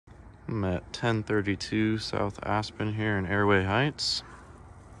I'm at 1032 South Aspen here in Airway Heights.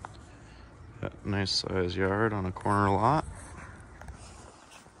 Got a nice size yard on a corner lot.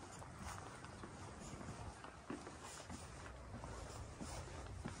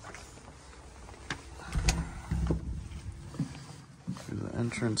 Through the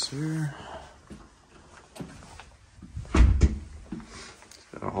entrance here.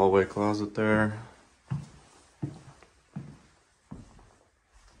 Got a hallway closet there.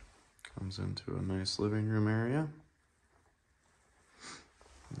 Comes into a nice living room area.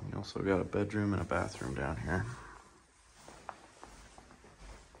 And you also got a bedroom and a bathroom down here.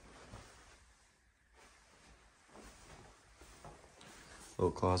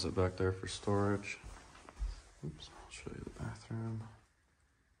 Little closet back there for storage. Oops, I'll show you the bathroom.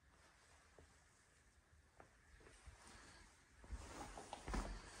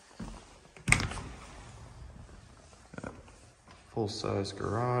 Got full-size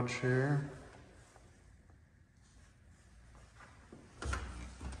garage here.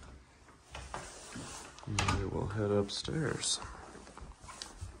 And we will head upstairs.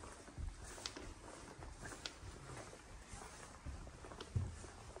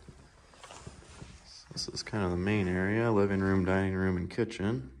 This is kind of the main area, living room, dining room, and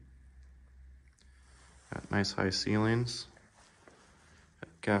kitchen. Got nice high ceilings.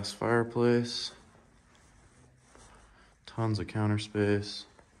 Got gas fireplace. Tons of counter space.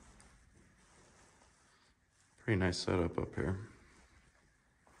 Pretty nice setup up here.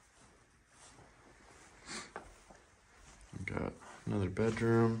 Got another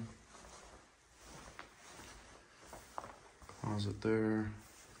bedroom. Closet there.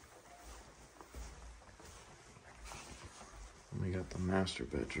 And we got the master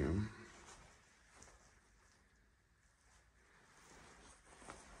bedroom.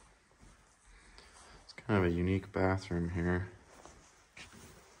 It's kind of a unique bathroom here.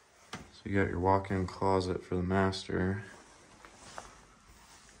 So you got your walk-in closet for the master.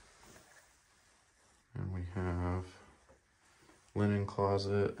 And we have linen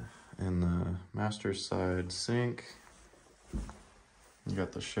closet and the master side sink. You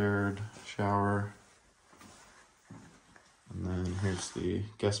got the shared shower. And then here's the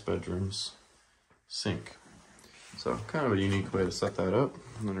guest bedroom's sink. So kind of a unique way to set that up.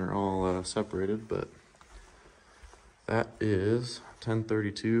 And then they're all separated, but that is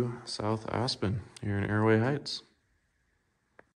 1032 South Aspen here in Airway Heights.